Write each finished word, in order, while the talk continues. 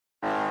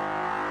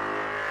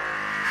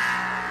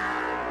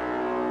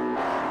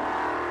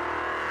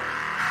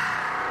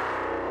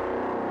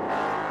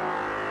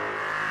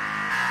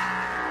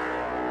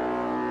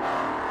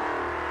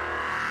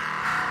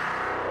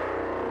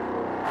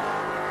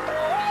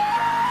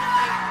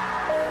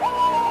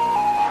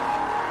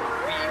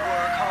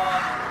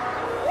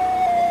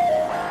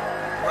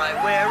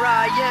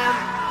am.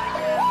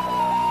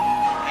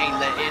 Ain't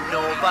letting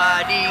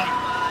nobody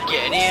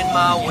get in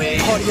my way.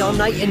 Party all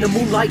night in the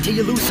moonlight till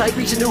you lose sight,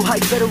 reach a new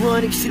height. Better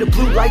run if you see the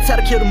blue lights, how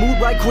to kill the mood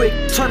right quick.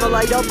 Trying to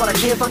light up, but I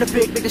can't find a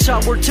pick. Make the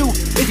shot work too,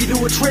 if you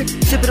do a trick.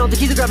 Sipping on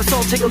tequila, grab a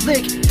salt, take a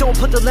lick. Don't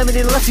put the lemon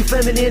in unless you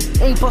feminine.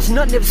 Ain't busting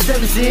nothing if it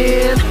stems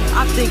in.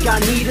 I think I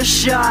need a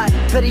shot,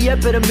 better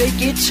yet, better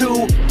make it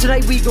two.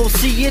 Tonight we gon'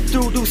 see it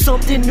through, do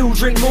something new.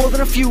 Drink more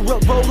than a few,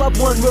 roll up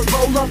one,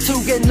 roll up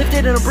two. Getting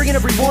lifted and I'm bringing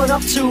everyone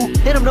up too.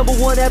 And I'm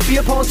 #1 at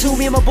beer pong too.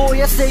 Me and my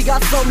boy S.A.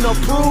 got something to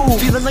prove.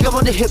 Feeling like I'm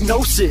under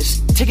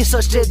hypnosis, taking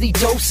such deadly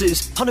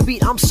doses. On the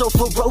beat, I'm so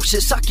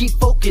ferocious. I keep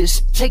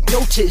focused, take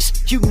notice.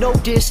 You know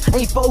this,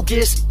 ain't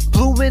bogus.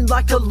 Blooming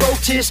like a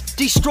lotus,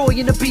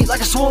 destroying the beat like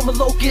a swarm of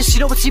locusts.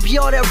 You know it's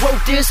C.P.R that wrote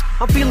this.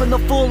 I'm feeling the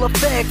full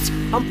effect.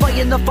 I'm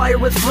fighting the fire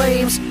with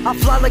flames. I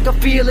fly like a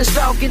fearless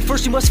falcon.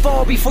 First you must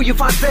fall before you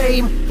find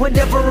fame.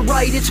 Whenever I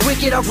write, it's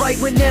wicked. I write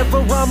whenever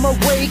I'm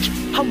awake.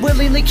 I'm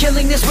willingly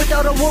killing this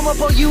without a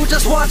warm-up, or you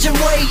just watch and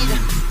wait.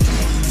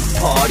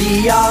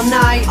 Party all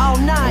night,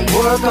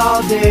 work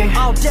all day,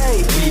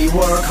 we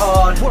work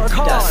hard,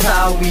 that's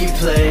how we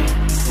play.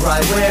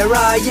 Right where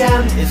I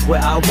am is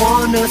where I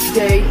wanna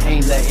stay.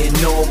 Ain't letting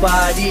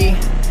nobody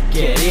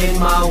get in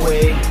my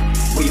way.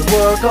 We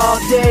work all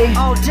day,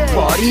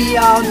 party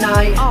all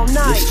night.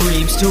 The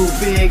stream's too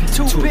big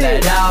to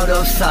let out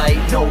of sight.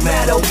 No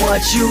matter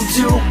what you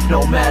do,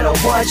 no matter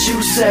what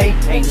you say,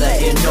 ain't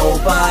letting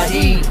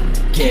nobody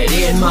get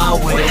in my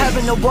way. We're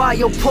having a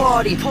R.Y.O.T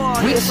party.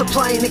 We're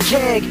supplying the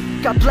keg.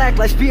 Got black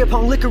lights, beer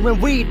pong, liquor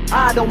and weed.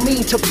 I don't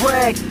mean to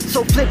brag,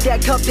 so flip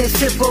that cup then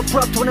sip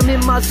abrupt. When I'm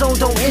in my zone,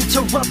 don't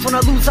interrupt. When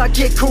I lose, I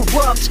get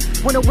corrupt.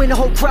 When I win, the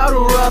whole crowd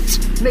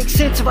erupts. Makes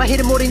sense if I hit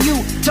it more than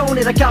you, don't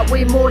it? I got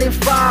way more than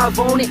 5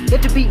 on it.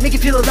 If the beat make you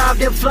feel alive,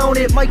 then flown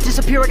it. Might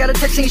disappear, I got a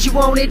text saying she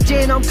want it.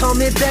 Then I'm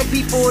coming back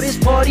before this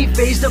party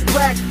fades to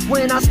black.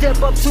 When I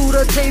step up to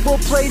the table,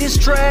 play this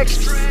track.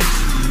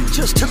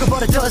 Just took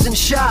about a dozen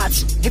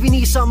shots. If you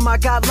need something, I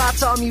got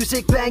lots of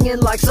music banging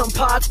like some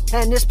pots.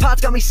 And this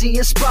pot's got me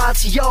seeing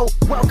spots. Yo,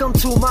 welcome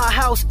to my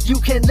house, you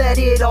can let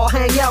it all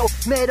hang out.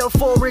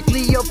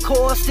 Metaphorically, of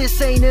course,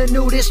 this ain't a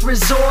nudist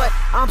resort.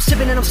 I'm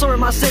sipping and I'm sorting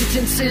my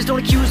sentences. Don't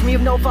accuse me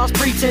of no false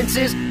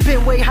pretenses.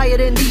 Been way higher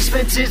than these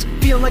fences.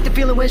 Feeling like the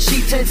feeling when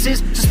she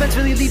tenses. Suspense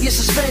really leave you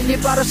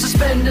suspended by the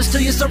suspenders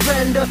till you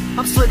surrender.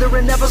 I'm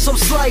slithering ever so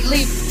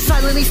slightly,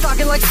 silently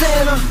stalking like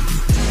Santa.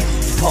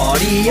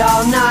 Party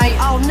all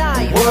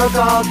night, work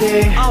all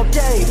day,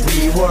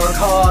 we work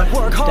hard,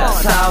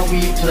 that's how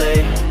we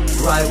play.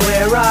 Right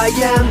where I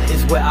am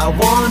is where I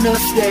wanna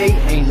stay.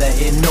 Ain't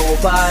letting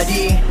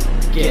nobody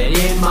get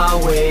in my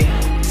way.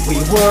 We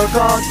work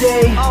all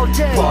day,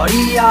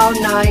 party all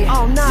night.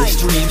 The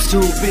stream's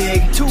too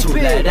big to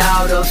let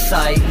out of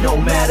sight. No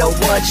matter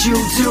what you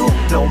do,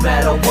 no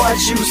matter what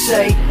you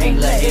say, ain't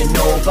letting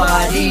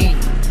nobody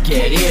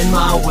get in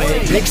my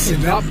way.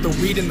 Mixing up the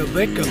weed and the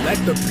liquor,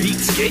 let the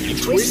beats get you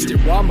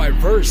twisted. While my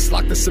verse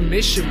lock the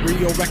submission,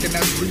 Rio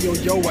recognize Rio,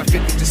 yo, I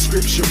fit the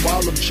description.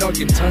 While I'm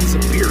chugging tons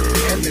of beer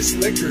and this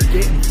liquor,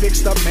 getting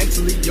fixed up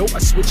mentally, yo, I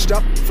switched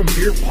up from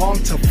beer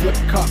pong to flip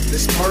cup.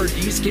 This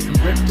party's getting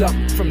ripped up,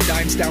 from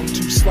dimes down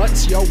to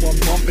sluts, yo, I'm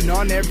bumping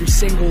on every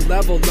single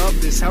level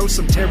of this house,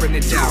 I'm tearing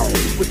it down.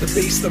 With the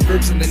bass, the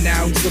verbs, and the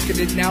nouns, look at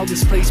it now,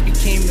 this place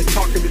became the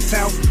talk of the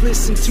town.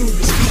 Listen to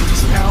the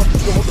speakers pound,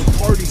 all the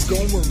parties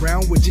going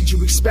around. What did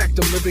you expect?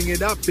 I'm living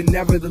it up, and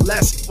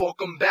nevertheless,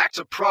 welcome back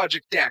to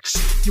Project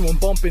X. You, I'm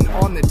bumping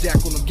on the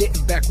deck when I'm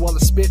getting back while I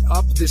spit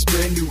up this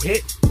brand new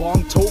hit.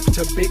 Long toke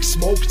to big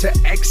smoke to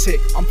exit.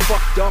 I'm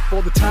fucked up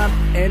all the time,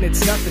 and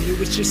it's nothing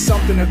new. It's just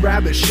something I'd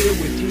rather share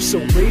with you. So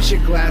raise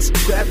your glass,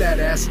 grab that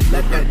ass,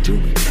 let that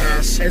doobie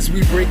pass. As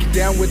we break it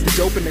down with the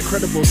dope and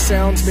incredible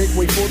sounds, make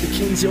way for the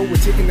kings, yo, we're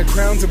taking the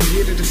crowns, and we're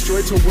here to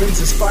destroy till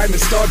wins is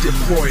finest star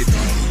deployed.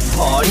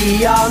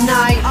 Party all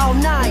night,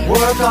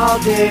 work all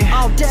day,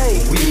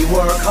 we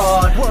work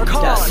hard,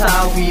 that's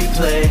how we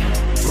play.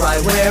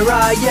 Right where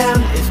I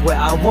am is where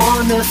I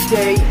wanna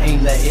stay.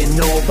 Ain't letting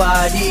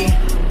nobody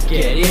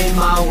get in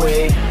my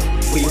way.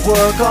 We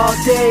work all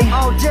day,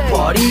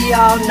 party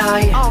all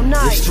night.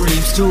 The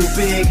stream's too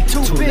big to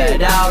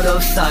let out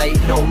of sight.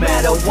 No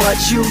matter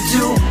what you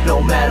do,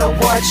 no matter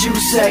what you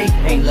say,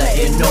 ain't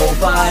letting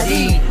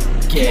nobody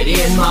get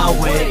in my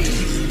way.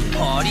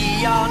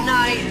 Party all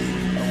night,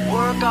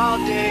 work all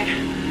day,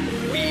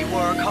 we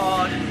work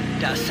hard,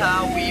 that's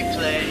how we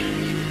play.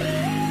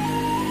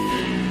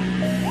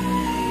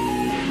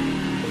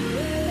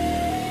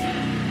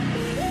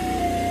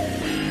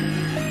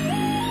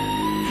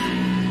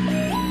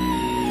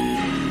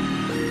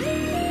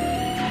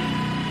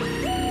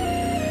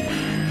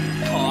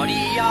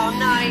 Party all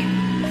night,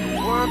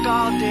 work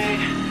all day,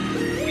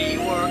 we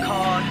work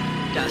hard,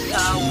 that's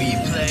how we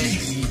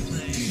play.